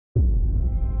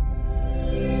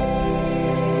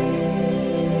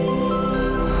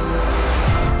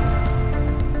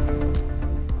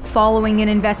Following an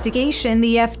investigation,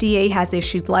 the FDA has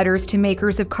issued letters to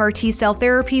makers of CAR T-cell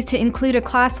therapies to include a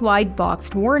class-wide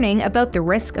boxed warning about the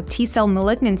risk of T-cell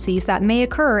malignancies that may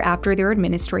occur after their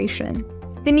administration.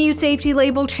 The new safety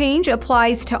label change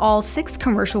applies to all 6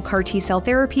 commercial CAR T-cell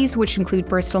therapies, which include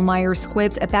Bristol Myers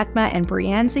Squibb's Abecma and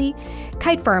Breyanzi,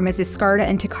 Kite Pharma's Yescarta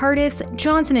and Tecartus,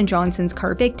 Johnson & Johnson's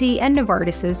Carvykti, and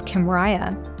Novartis's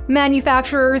Kymriah.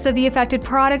 Manufacturers of the affected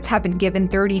products have been given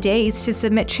 30 days to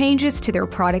submit changes to their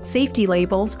product safety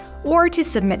labels or to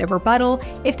submit a rebuttal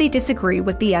if they disagree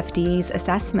with the FDA's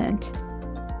assessment.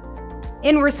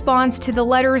 In response to the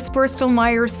letters, Bristol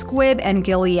Myers Squibb and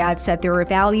Gilead said they're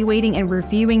evaluating and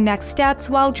reviewing next steps,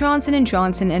 while Johnson &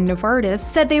 Johnson and Novartis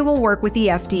said they will work with the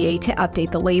FDA to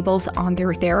update the labels on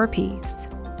their therapies.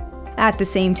 At the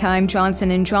same time,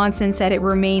 Johnson & Johnson said it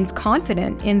remains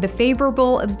confident in the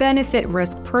favorable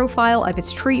benefit-risk profile of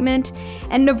its treatment,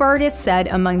 and Novartis said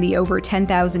among the over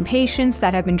 10,000 patients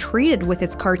that have been treated with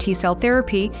its CAR T-cell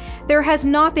therapy, there has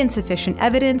not been sufficient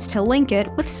evidence to link it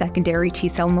with secondary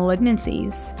T-cell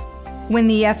malignancies. When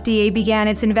the FDA began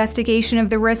its investigation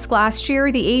of the risk last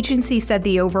year, the agency said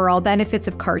the overall benefits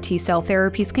of CAR T-cell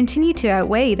therapies continue to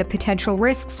outweigh the potential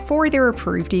risks for their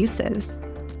approved uses.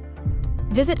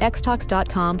 Visit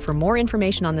xtalks.com for more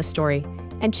information on this story,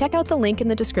 and check out the link in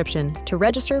the description to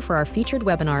register for our featured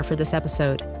webinar for this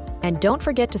episode. And don't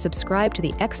forget to subscribe to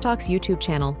the Xtalks YouTube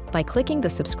channel by clicking the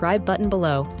subscribe button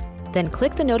below. Then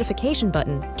click the notification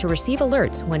button to receive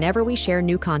alerts whenever we share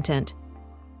new content.